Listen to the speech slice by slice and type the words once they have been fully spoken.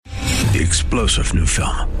The explosive new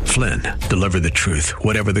film, Flynn, deliver the truth,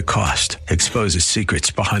 whatever the cost, exposes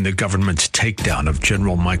secrets behind the government's takedown of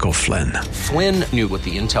General Michael Flynn. Flynn knew what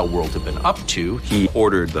the intel world had been up to. He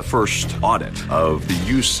ordered the first audit of the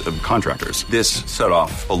use of contractors. This set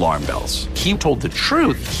off alarm bells. He told the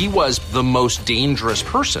truth. He was the most dangerous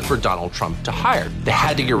person for Donald Trump to hire. They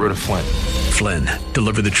had to get rid of Flynn. Flynn,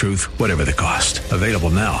 deliver the truth, whatever the cost. Available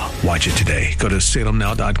now. Watch it today. Go to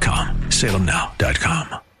salemnow.com.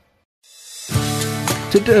 salemnow.com.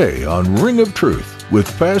 Today on Ring of Truth with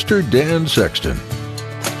Pastor Dan Sexton.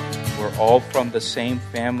 We're all from the same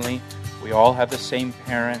family. We all have the same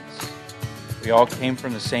parents. We all came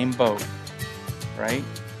from the same boat, right?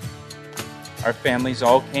 Our families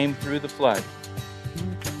all came through the flood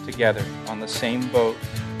together on the same boat.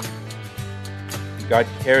 And God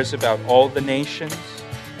cares about all the nations.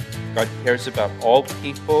 God cares about all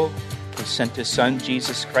people. He sent His Son,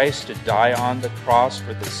 Jesus Christ, to die on the cross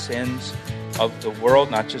for the sins of the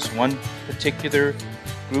world, not just one particular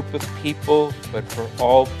group of people, but for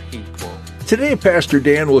all people. Today, Pastor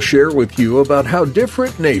Dan will share with you about how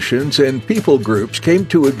different nations and people groups came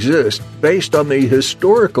to exist based on the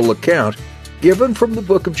historical account given from the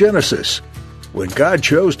book of Genesis. When God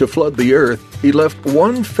chose to flood the earth, He left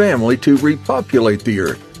one family to repopulate the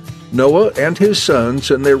earth. Noah and his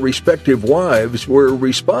sons and their respective wives were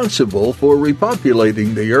responsible for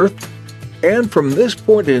repopulating the earth, and from this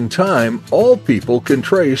point in time, all people can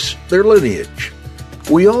trace their lineage.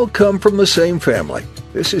 We all come from the same family.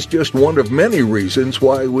 This is just one of many reasons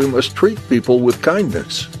why we must treat people with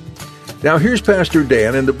kindness. Now here's Pastor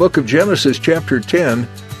Dan in the book of Genesis chapter 10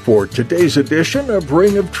 for today's edition of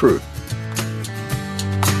Ring of Truth.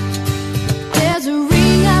 There's a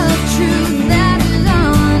ring of truth that is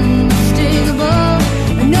unmistakable,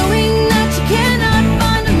 knowing that you cannot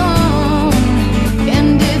find alone.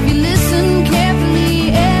 And if you listen carefully,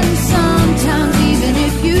 and sometimes even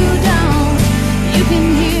if you don't, you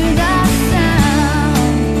can hear that sound.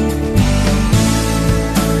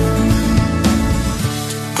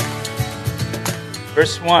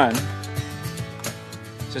 Verse 1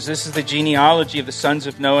 says, this is the genealogy of the sons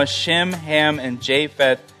of Noah. Shem, Ham, and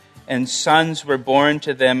Japheth, and sons were born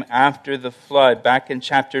to them after the flood. Back in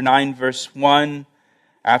chapter 9, verse 1,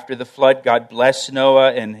 after the flood, God blessed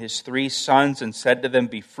Noah and his 3 sons and said to them,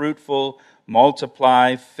 be fruitful,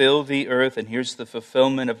 multiply, fill the earth. And here's the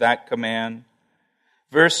fulfillment of that command.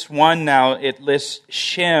 Verse 1 now, it lists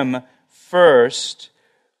Shem first,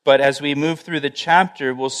 but as we move through the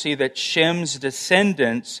chapter, we'll see that Shem's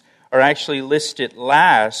descendants are actually listed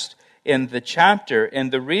last in the chapter. And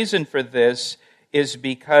the reason for this is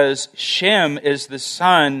because Shem is the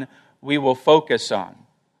son we will focus on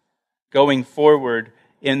going forward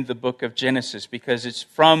in the book of Genesis, because it's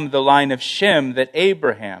from the line of Shem that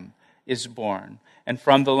Abraham is born. And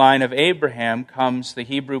from the line of Abraham comes the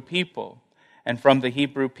Hebrew people. And from the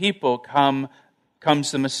Hebrew people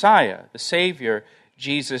comes the Messiah, the Savior,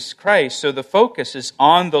 Jesus Christ. So the focus is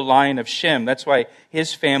on the line of Shem. That's why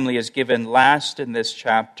his family is given last in this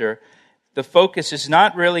chapter. The focus is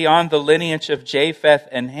not really on the lineage of Japheth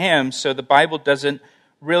and Ham, so the Bible doesn't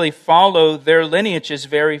really follow their lineages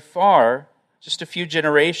very far. Just a few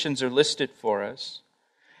generations are listed for us.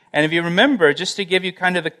 And if you remember, just to give you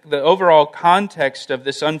kind of the overall context of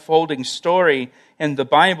this unfolding story in the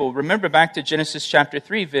Bible, remember back to Genesis chapter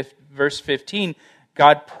 3, verse 15,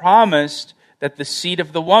 God promised that the seed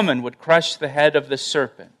of the woman would crush the head of the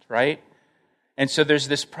serpent, right? And so there's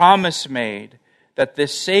this promise made that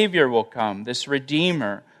this Savior will come, this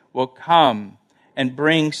Redeemer will come and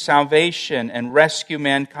bring salvation and rescue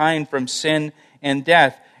mankind from sin and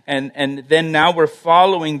death. And then now we're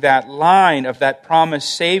following that line of that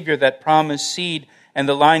promised Savior, that promised seed, and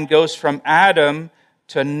the line goes from Adam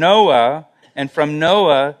to Noah, and from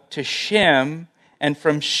Noah to Shem, and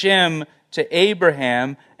from Shem to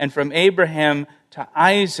Abraham, and from Abraham to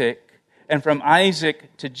Isaac, and from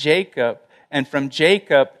Isaac to Jacob, and from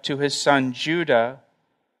Jacob to his son Judah,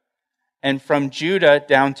 and from Judah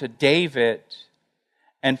down to David,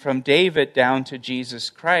 and from David down to Jesus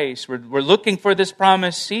Christ. We're looking for this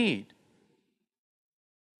promised seed.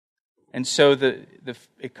 And so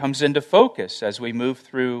it comes into focus as we move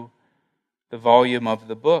through the volume of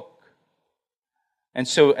the book. And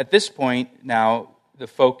so at this point now, the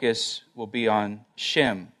focus will be on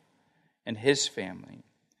Shem and his family.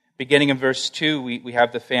 Beginning in verse 2, we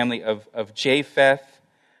have the family of Japheth.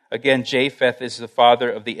 Again, Japheth is the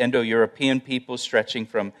father of the Indo-European people stretching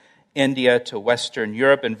from India to Western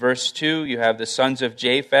Europe. In verse 2, you have the sons of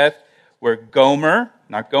Japheth were Gomer,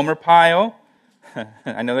 not Gomer Pyle.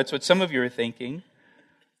 I know that's what some of you are thinking.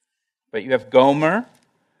 But you have Gomer,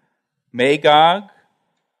 Magog,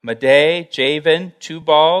 Madai, Javan,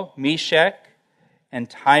 Tubal, Meshech, and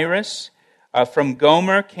Tyrus. From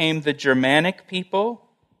Gomer came the Germanic people,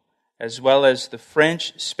 as well as the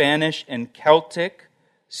French, Spanish, and Celtic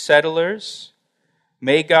settlers.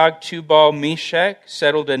 Magog, Tubal, Meshech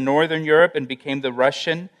settled in northern Europe and became the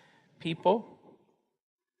Russian people.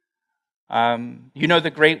 You know the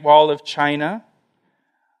Great Wall of China?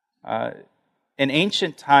 In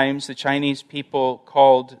ancient times, the Chinese people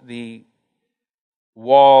called the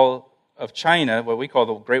Wall of China, what we call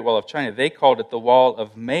the Great Wall of China, they called it the Wall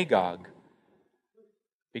of Magog,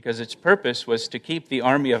 because its purpose was to keep the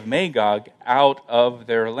army of Magog out of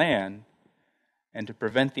their land and to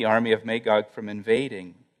prevent the army of Magog from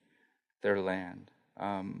invading their land.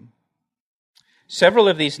 Several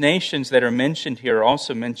of these nations that are mentioned here are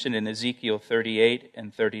also mentioned in Ezekiel 38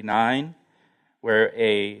 and 39, where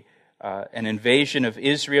an invasion of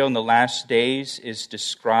Israel in the last days is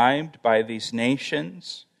described by these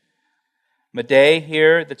nations. Madai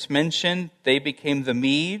here that's mentioned, they became the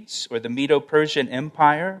Medes, or the Medo-Persian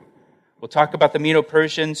Empire. We'll talk about the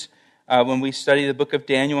Medo-Persians when we study the book of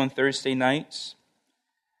Daniel on Thursday nights.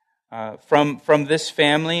 From this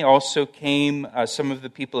family also came some of the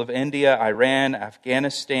people of India, Iran,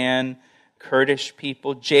 Afghanistan, Kurdish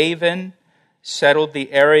people. Javan settled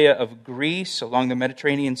the area of Greece along the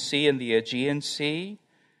Mediterranean Sea and the Aegean Sea.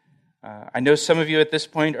 I know some of you at this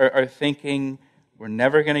point are thinking, we're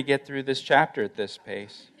never going to get through this chapter at this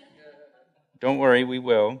pace. Don't worry, we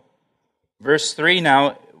will. Verse 3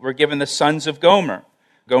 now, we're given the sons of Gomer.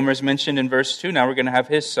 Gomer is mentioned in verse 2. Now we're going to have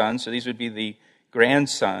his sons, so these would be the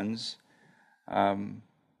grandsons and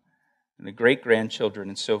the great-grandchildren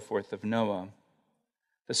and so forth of Noah.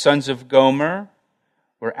 The sons of Gomer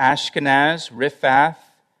were Ashkenaz, Riphath,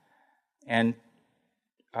 and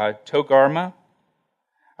Togarmah.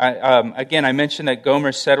 Again, I mentioned that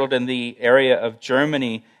Gomer settled in the area of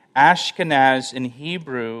Germany. Ashkenaz in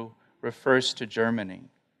Hebrew refers to Germany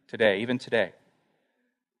today, even today.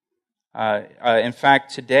 In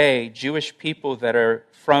fact, today, Jewish people that are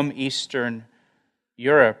from Eastern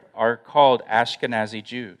Europe are called Ashkenazi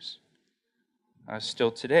Jews.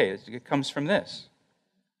 Still today. It comes from this.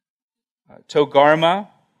 Togarmah,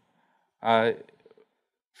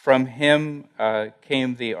 from him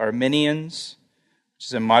came the Armenians, which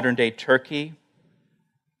is in modern-day Turkey.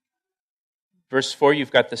 Verse 4,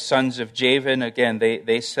 you've got the sons of Javan. Again,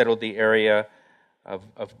 they settled the area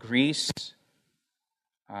of Greece.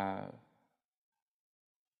 The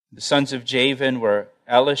sons of Javan were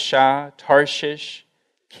Elisha, Tarshish,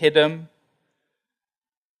 Kiddim,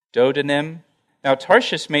 Dodanim. Now,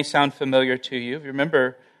 Tarshish may sound familiar to you.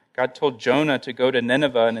 Remember, God told Jonah to go to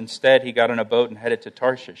Nineveh, and instead he got on a boat and headed to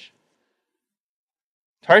Tarshish.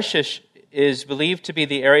 Tarshish is believed to be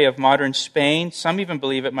the area of modern Spain. Some even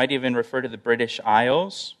believe it might even refer to the British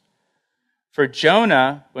Isles. For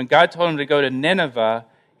Jonah, when God told him to go to Nineveh,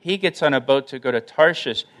 he gets on a boat to go to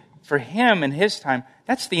Tarshish. For him, in his time,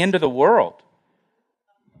 that's the end of the world.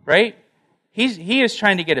 Right? He is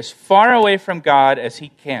trying to get as far away from God as he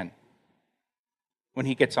can when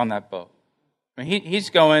he gets on that boat. I mean, he's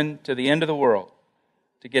going to the end of the world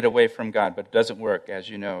to get away from God, but it doesn't work, as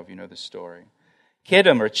you know, if you know the story.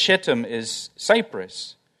 Kiddim or Chittim is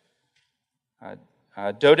Cyprus.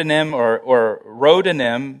 Dodanim or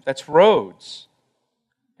Rhodanim, that's Rhodes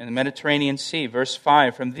in the Mediterranean Sea. Verse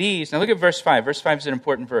 5, from these, now look at verse 5. Verse 5 is an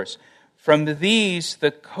important verse. From these,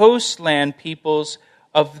 the coastland peoples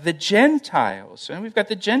of the Gentiles. And we've got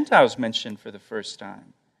the Gentiles mentioned for the first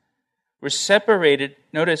time. Were separated,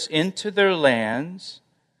 notice, into their lands,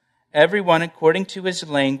 everyone according to his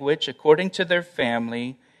language, according to their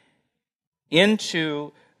family,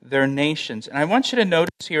 into their nations. And I want you to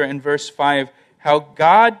notice here in verse 5 how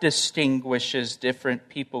God distinguishes different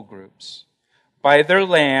people groups by their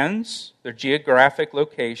lands, their geographic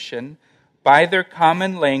location, by their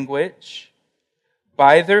common language,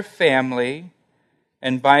 by their family,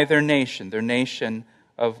 and by their nation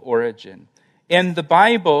of origin. In the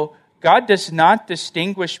Bible, God does not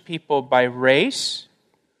distinguish people by race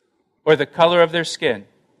or the color of their skin.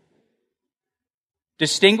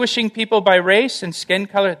 Distinguishing people by race and skin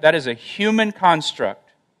color, that is a human construct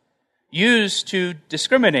used to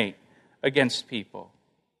discriminate against people.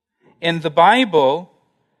 In the Bible,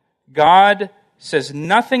 God says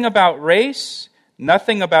nothing about race,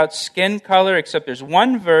 nothing about skin color, except there's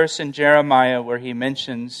one verse in Jeremiah where he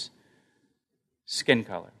mentions skin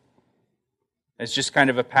color. It's just kind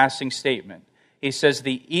of a passing statement. He says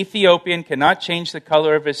the Ethiopian cannot change the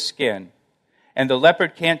color of his skin, and the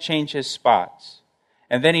leopard can't change his spots.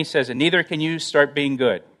 And then he says, and neither can you start being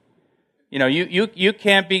good. You know, you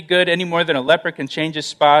can't be good any more than a leopard can change his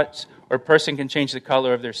spots, or a person can change the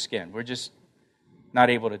color of their skin. We're just not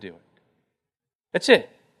able to do it. That's it.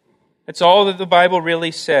 That's all that the Bible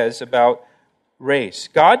really says about race.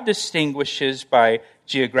 God distinguishes by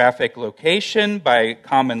geographic location, by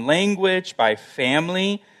common language, by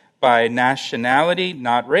family, by nationality,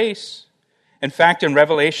 not race. In fact, in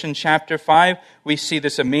Revelation chapter 5, we see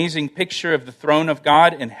this amazing picture of the throne of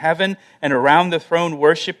God in heaven, and around the throne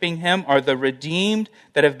worshiping Him are the redeemed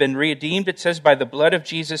that have been redeemed, it says, by the blood of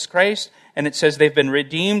Jesus Christ, and it says they've been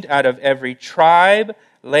redeemed out of every tribe,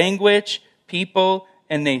 language, people,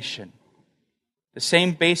 and nation. The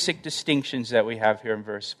same basic distinctions that we have here in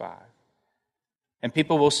verse 5. And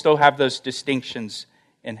people will still have those distinctions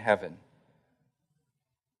in heaven.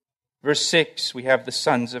 Verse 6, we have the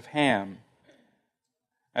sons of Ham.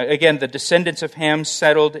 Again, the descendants of Ham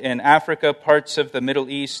settled in Africa, parts of the Middle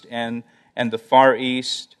East and the Far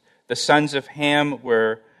East. The sons of Ham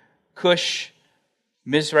were Cush,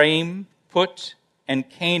 Mizraim, Put, and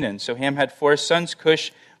Canaan. So Ham had 4 sons.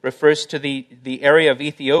 Cush refers to the area of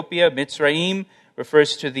Ethiopia. Mizraim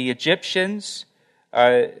refers to the Egyptians,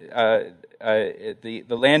 the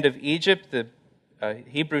land of Egypt. The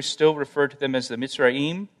Hebrews still refer to them as the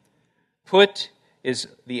Mizraim. Put is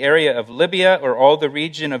the area of Libya, or all the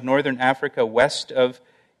region of northern Africa west of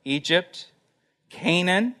Egypt.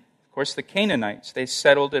 Canaan, of course, the Canaanites, they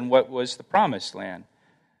settled in what was the promised land,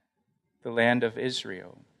 the land of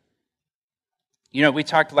Israel. You know, we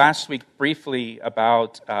talked last week briefly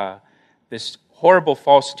about this horrible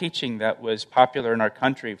false teaching that was popular in our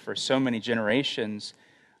country for so many generations,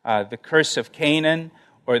 the curse of Canaan,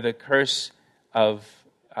 or the curse of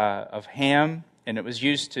Ham, and it was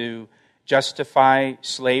used to justify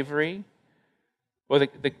slavery. Well,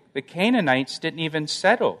 the Canaanites didn't even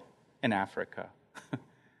settle in Africa.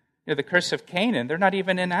 The curse of Canaan, they're not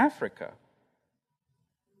even in Africa.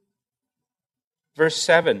 Verse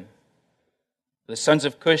 7, the sons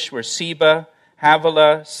of Cush were Seba,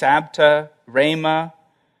 Havilah, Sabta, Ramah,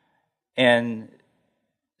 and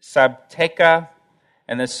Sabteka,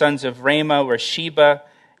 and the sons of Ramah were Sheba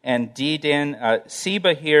and Dedan.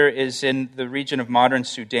 Seba here is in the region of modern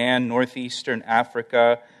Sudan, northeastern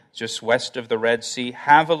Africa, just west of the Red Sea.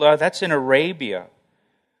 Havilah, that's in Arabia,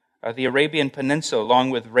 the Arabian Peninsula, along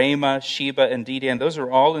with Ramah, Sheba, and Dedan. Those are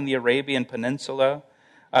all in the Arabian Peninsula.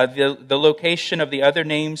 The location of the other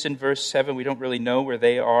names in verse 7, we don't really know where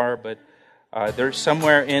they are, but they're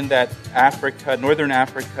somewhere in that Africa, northern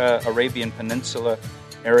Africa, Arabian Peninsula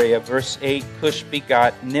area. Verse 8, Cush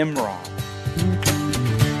begot Nimrod.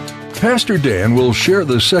 Pastor Dan will share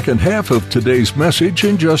the second half of today's message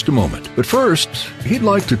in just a moment. But first, he'd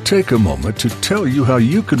like to take a moment to tell you how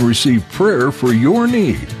you can receive prayer for your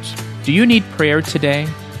needs. Do you need prayer today?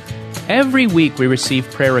 Every week we receive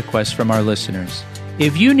prayer requests from our listeners.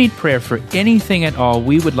 If you need prayer for anything at all,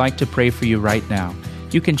 we would like to pray for you right now.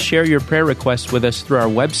 You can share your prayer requests with us through our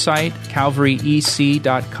website,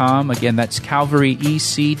 calvaryec.com. Again, that's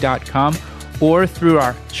calvaryec.com, or through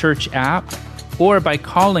our church app, or by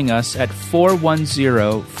calling us at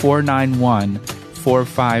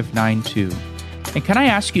 410-491-4592. And can I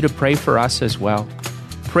ask you to pray for us as well?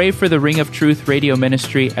 Pray for the Ring of Truth radio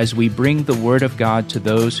ministry as we bring the Word of God to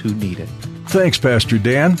those who need it. Thanks, Pastor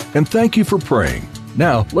Dan, and thank you for praying.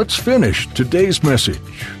 Now, let's finish today's message.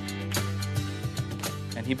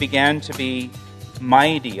 And he began to be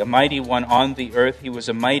mighty, a mighty one on the earth. He was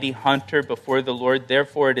a mighty hunter before the Lord.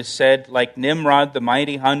 Therefore it is said, like Nimrod, the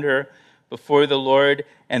mighty hunter before the Lord,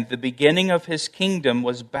 and the beginning of his kingdom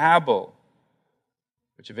was Babel,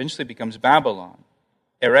 which eventually becomes Babylon,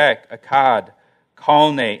 Erech, Akkad,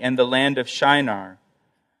 Calneh, and the land of Shinar.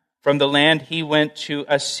 From the land he went to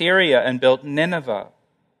Assyria and built Nineveh.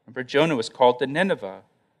 Remember, Jonah was called to Nineveh,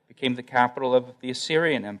 became the capital of the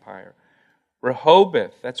Assyrian Empire.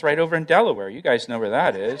 Rehoboth, that's right over in Delaware. You guys know where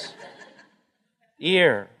that is.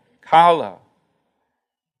 Ir, Kala,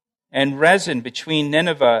 and Rezin between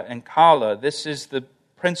Nineveh and Kala. This is the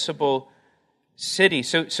principal city.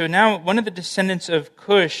 So now one of the descendants of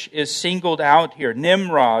Cush is singled out here,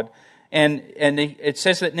 Nimrod. And it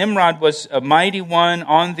says that Nimrod was a mighty one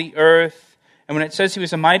on the earth. And when it says he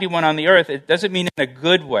was a mighty one on the earth, it doesn't mean in a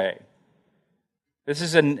good way. This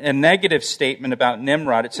is a negative statement about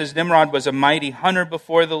Nimrod. It says Nimrod was a mighty hunter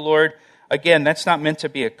before the Lord. Again, that's not meant to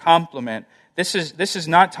be a compliment. This is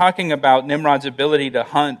not talking about Nimrod's ability to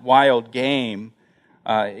hunt wild game.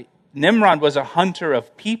 Nimrod was a hunter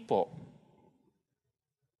of people.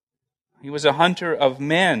 He was a hunter of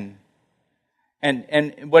men.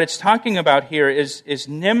 And what it's talking about here is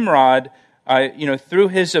Nimrod, through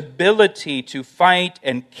his ability to fight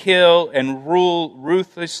and kill and rule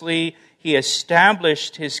ruthlessly, he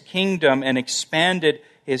established his kingdom and expanded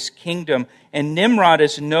his kingdom. And Nimrod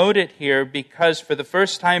is noted here because for the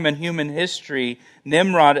first time in human history,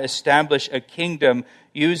 Nimrod established a kingdom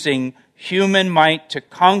using human might to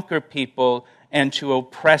conquer people and to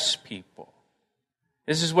oppress people.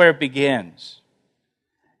 This is where it begins.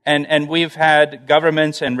 And we've had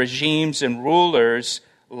governments and regimes and rulers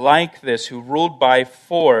like this who ruled by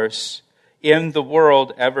force in the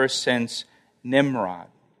world ever since Nimrod.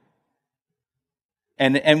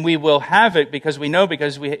 And we will have it because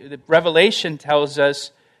Revelation tells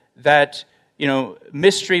us that,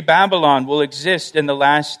 Mystery Babylon will exist in the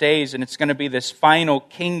last days, and it's going to be this final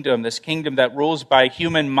kingdom, this kingdom that rules by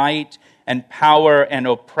human might and power and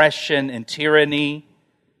oppression and tyranny.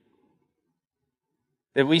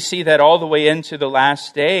 That we see that all the way into the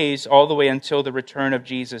last days, all the way until the return of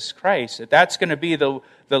Jesus Christ. That's going to be the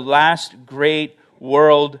last great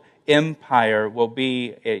world empire will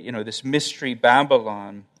be, this mystery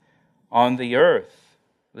Babylon on the earth.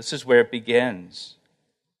 This is where it begins.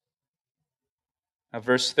 Now,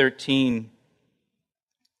 verse 13.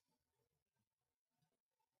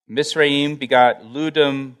 Mizraim begot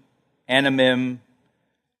Ludum, Anamim,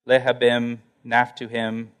 Lehabim,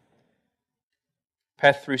 Naphtuhim,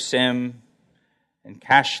 Pethrusim, and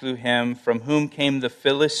Cashluhim, from whom came the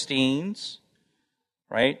Philistines,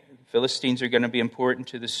 right? Philistines are going to be important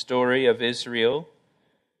to the story of Israel.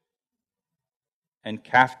 And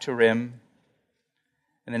Caphtorim.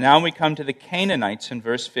 And then now we come to the Canaanites in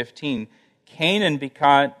verse 15. Canaan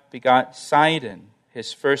begot Sidon,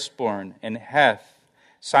 his firstborn, and Heth.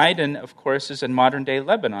 Sidon, of course, is in modern-day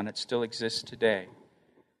Lebanon. It still exists today,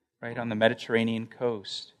 right on the Mediterranean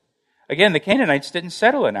coast. Again, the Canaanites didn't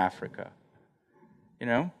settle in Africa,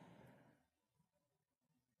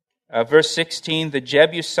 Verse 16, the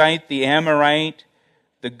Jebusite, the Amorite,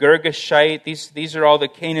 the Girgashite, these are all the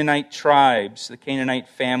Canaanite tribes, the Canaanite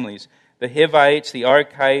families. The Hivites, the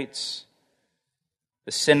Arkites,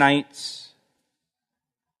 the Sinites,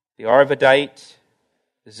 the Arvadite,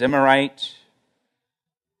 the Zemarite,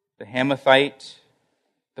 the Hamathite,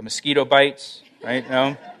 the mosquito bites, right?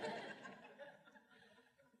 No?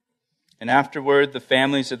 And afterward, the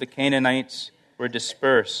families of the Canaanites were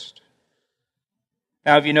dispersed.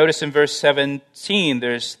 Now, if you notice in verse 17,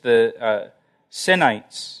 there's the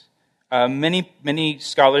Sinites. Many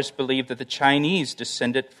scholars believe that the Chinese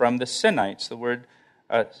descended from the Sinites. The word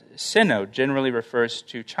Sino generally refers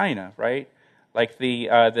to China, right? Like the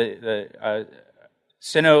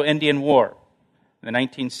Sino-Indian War in the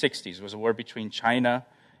 1960s was a war between China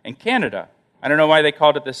and Canada. I don't know why they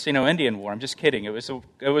called it the Sino-Indian War. I'm just kidding. It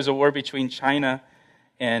was a war between China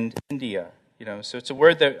and India. So it's a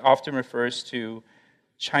word that often refers to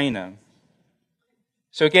China.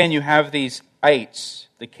 So again, you have these ites,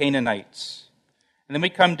 the Canaanites. And then we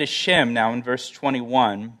come to Shem now in verse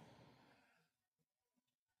 21.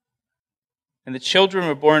 And the children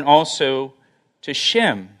were born also to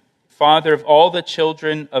Shem, father of all the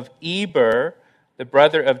children of Eber, the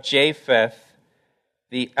brother of Japheth,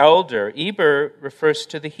 the elder. Eber refers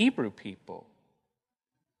to the Hebrew people.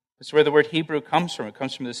 That's where the word Hebrew comes from. It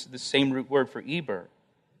comes from the same root word for Eber.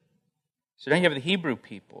 So now you have the Hebrew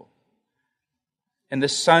people. And the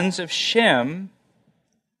sons of Shem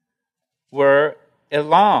were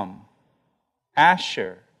Elam,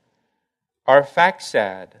 Asher,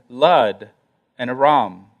 Arphaxad, Lud, and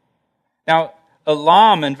Aram. Now,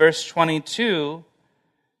 Elam in verse 22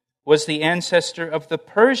 was the ancestor of the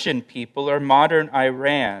Persian people, or modern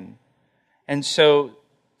Iran. And so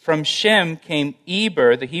from Shem came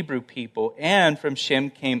Eber, the Hebrew people, and from Shem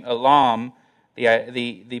came Elam,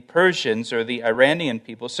 the Persians or the Iranian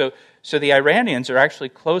people. So the Iranians are actually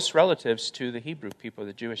close relatives to the Hebrew people,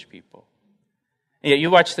 the Jewish people. And yet you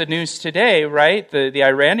watch the news today, right? The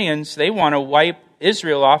Iranians, they want to wipe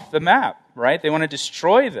Israel off the map, right? They want to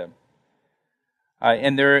destroy them.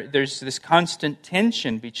 And there's this constant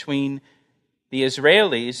tension between the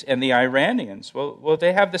Israelis and the Iranians. Well,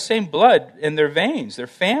 they have the same blood in their veins, their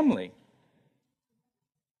family.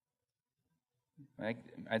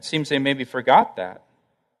 It seems they maybe forgot that.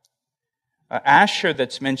 Asher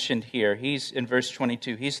that's mentioned here, he's in verse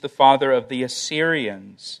 22, he's the father of the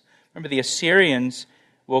Assyrians. Remember, the Assyrians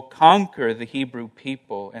will conquer the Hebrew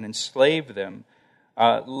people and enslave them.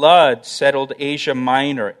 Lud settled Asia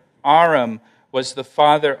Minor. Aram was the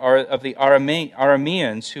father of the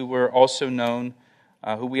Arameans, who were also known,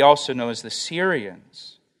 who we also know as the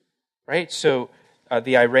Syrians. Right? So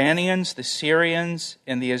the Iranians, the Syrians,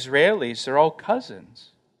 and the Israelis, they're all cousins.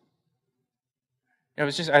 It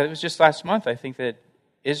was just last month, I think, that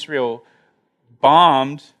Israel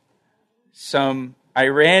bombed some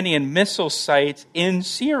Iranian missile sites in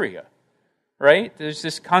Syria, right? There's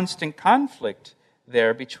this constant conflict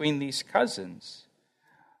there between these cousins.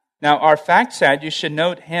 Now, Arphaxad, you should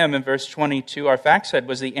note him in verse 22. Arphaxad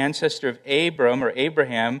was the ancestor of Abram or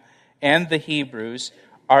Abraham and the Hebrews.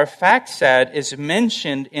 Arphaxad is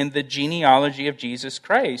mentioned in the genealogy of Jesus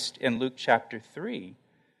Christ in Luke chapter 3.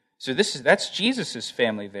 So that's Jesus'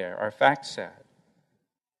 family there, Arphaxad.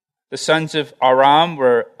 The sons of Aram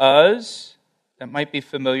were Uz. That might be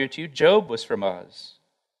familiar to you. Job was from Uz.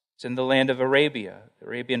 It's in the land of Arabia, the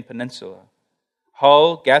Arabian Peninsula.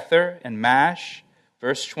 Hul, Gether, and Mash.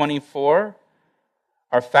 Verse 24,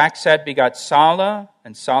 Arphaxad begot Salah,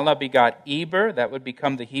 and Salah begot Eber. That would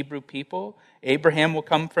become the Hebrew people. Abraham will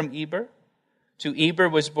come from Eber. To Eber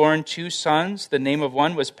was born 2 sons. The name of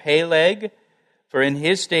one was Peleg, for in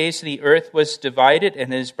his days the earth was divided,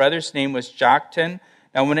 and his brother's name was Joktan.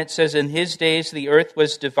 Now when it says in his days the earth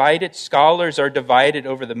was divided, scholars are divided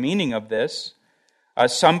over the meaning of this.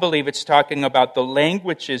 Some believe it's talking about the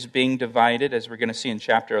languages being divided, as we're going to see in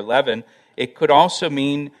chapter 11. It could also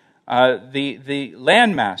mean the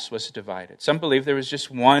landmass was divided. Some believe there was just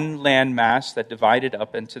one landmass that divided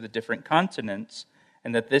up into the different continents,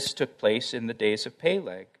 and that this took place in the days of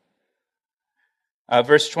Peleg.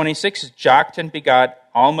 Verse 26, Joktan begot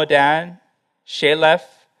Almadad, Sheleph,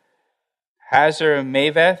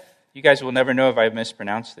 Hazar-Maveth. You guys will never know if I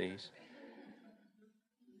mispronounced these.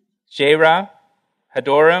 Jerah,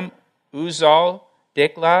 Hadoram, Uzal,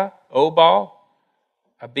 Diklah, Obal,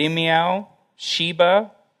 Abimiel,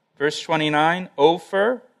 Sheba, verse 29,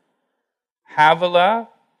 Ophir, Havilah,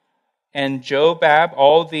 and Jobab.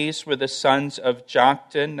 All these were the sons of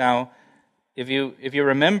Joktan. Now, if you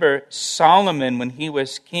remember, Solomon, when he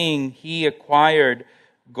was king, he acquired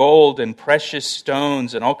gold and precious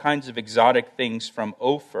stones and all kinds of exotic things from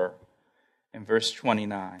Ophir in verse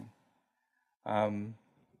 29.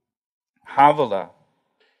 Havilah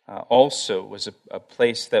also was a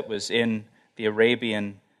place that was in the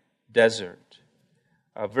Arabian desert.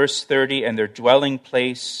 Verse 30, and their dwelling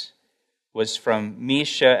place was from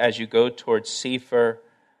Mesha as you go towards Sephir,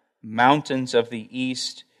 mountains of the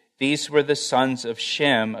east. These were the sons of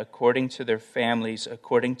Shem according to their families,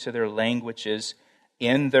 according to their languages,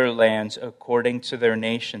 in their lands, according to their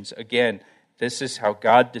nations. Again, this is how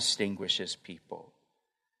God distinguishes people.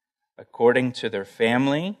 According to their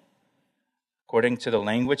family, according to the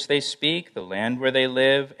language they speak, the land where they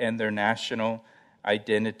live, and their national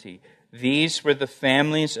identity. These were the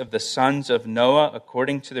families of the sons of Noah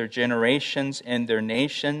according to their generations and their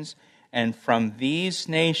nations, and from these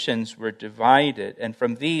nations were divided, and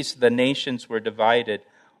from these the nations were divided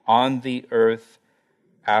on the earth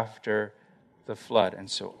after the flood.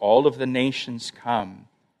 And so all of the nations come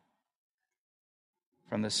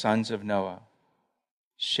from the sons of Noah,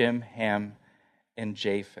 Shem, Ham, and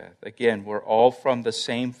Japheth. Again, we're all from the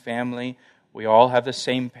same family. We all have the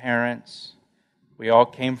same parents. We all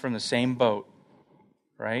came from the same boat,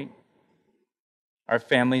 right? Our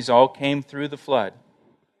families all came through the flood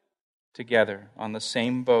together on the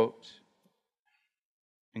same boat.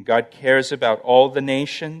 And God cares about all the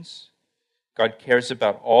nations. God cares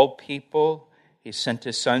about all people. He sent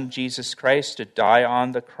His Son, Jesus Christ, to die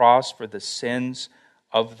on the cross for the sins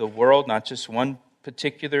of the world, not just one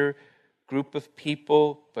particular group of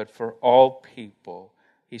people, but for all people.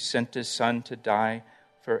 He sent His Son to die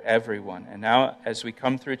for everyone. And now, as we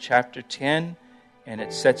come through chapter 10, and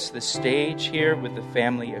it sets the stage here with the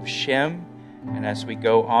family of Shem, and as we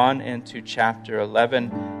go on into chapter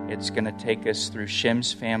 11, it's going to take us through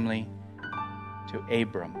Shem's family to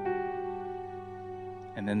Abram.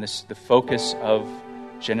 And then the focus of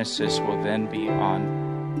Genesis will then be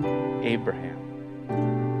on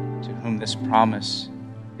Abraham, to whom this promise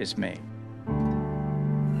is made.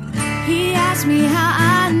 He asked me how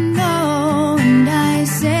I know, and I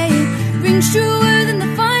say it rings truer than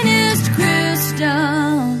the finest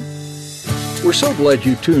crystal. We're so glad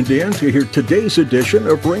you tuned in to hear today's edition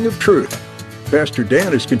of Ring of Truth. Pastor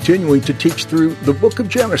Dan is continuing to teach through the book of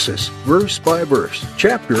Genesis, verse by verse,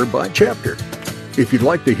 chapter by chapter. If you'd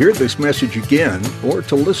like to hear this message again, or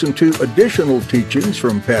to listen to additional teachings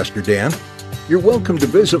from Pastor Dan, you're welcome to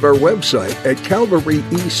visit our website at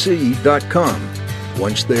calvaryec.com.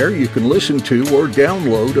 Once there, you can listen to or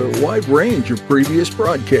download a wide range of previous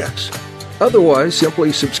broadcasts. Otherwise,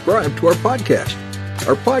 simply subscribe to our podcast.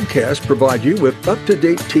 Our podcasts provide you with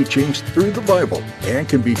up-to-date teachings through the Bible and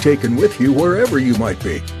can be taken with you wherever you might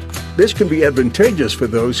be. This can be advantageous for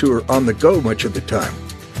those who are on the go much of the time.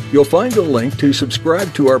 You'll find a link to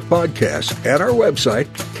subscribe to our podcast at our website,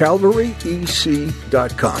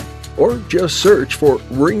 calvaryec.com, or just search for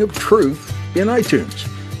Ring of Truth in iTunes.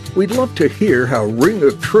 We'd love to hear how Ring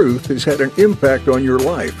of Truth has had an impact on your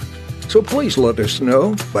life. So please let us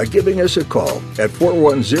know by giving us a call at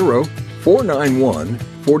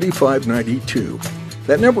 410-491-4592.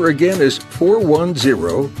 That number again is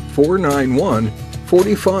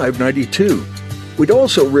 410-491-4592. We'd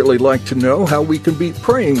also really like to know how we can be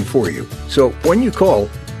praying for you. So when you call,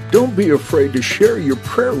 don't be afraid to share your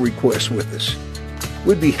prayer requests with us.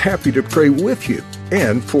 We'd be happy to pray with you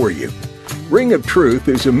and for you. Ring of Truth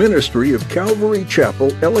is a ministry of Calvary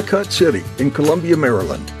Chapel, Ellicott City in Columbia,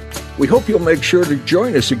 Maryland. We hope you'll make sure to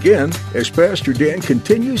join us again as Pastor Dan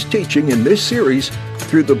continues teaching in this series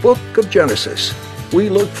through the book of Genesis. We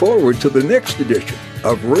look forward to the next edition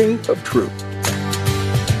of Ring of Truth.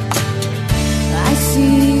 I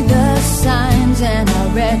see the signs and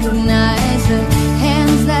I recognize the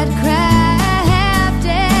hands that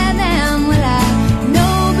crafted them. Well, I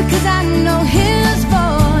know because I know His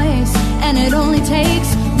voice, and it only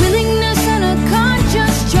takes willingness and a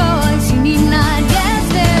conscious choice. You need not guess,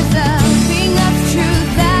 there's a ring of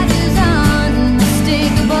truth that is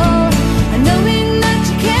unmistakable, knowing that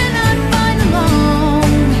you cannot find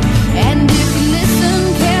alone. And if you listen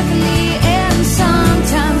carefully, and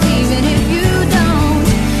sometimes even if you don't,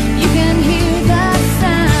 you can hear the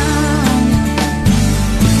sound.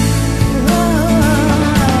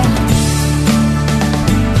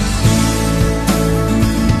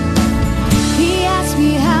 He asked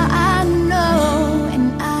me how I know,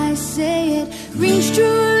 and I say it rings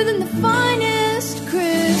truer than the finest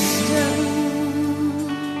crystal.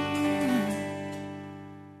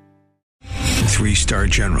 3-star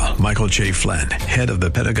General Michael J. Flynn, head of the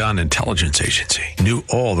Pentagon Intelligence Agency, knew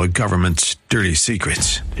all the government's dirty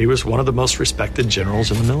secrets. He was one of the most respected generals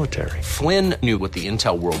in the military. Flynn knew what the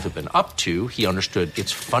intel world had been up to. He understood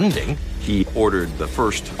its funding. He ordered the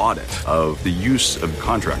first audit of the use of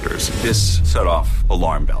contractors. This set off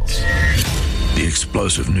alarm bells. The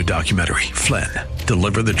explosive new documentary, Flynn,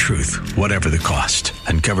 Deliver the Truth, Whatever the Cost,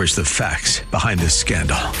 uncovers the facts behind this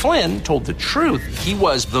scandal. Flynn told the truth. He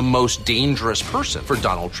was the most dangerous person for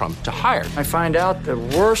Donald Trump to hire. I find out the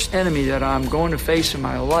worst enemy that I'm going to face in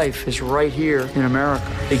my life is right here in America.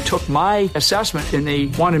 They took my assessment and they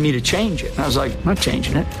wanted me to change it. And I was like, I'm not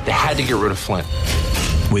changing it. They had to get rid of Flynn.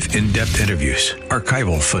 With in-depth interviews,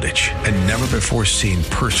 archival footage, and never-before-seen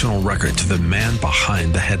personal records of the man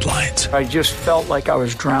behind the headlines. I just felt like I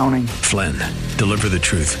was drowning. Flynn, Deliver the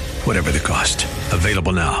Truth, Whatever the Cost.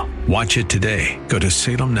 Available now. Watch it today. Go to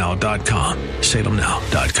salemnow.com.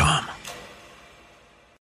 salemnow.com.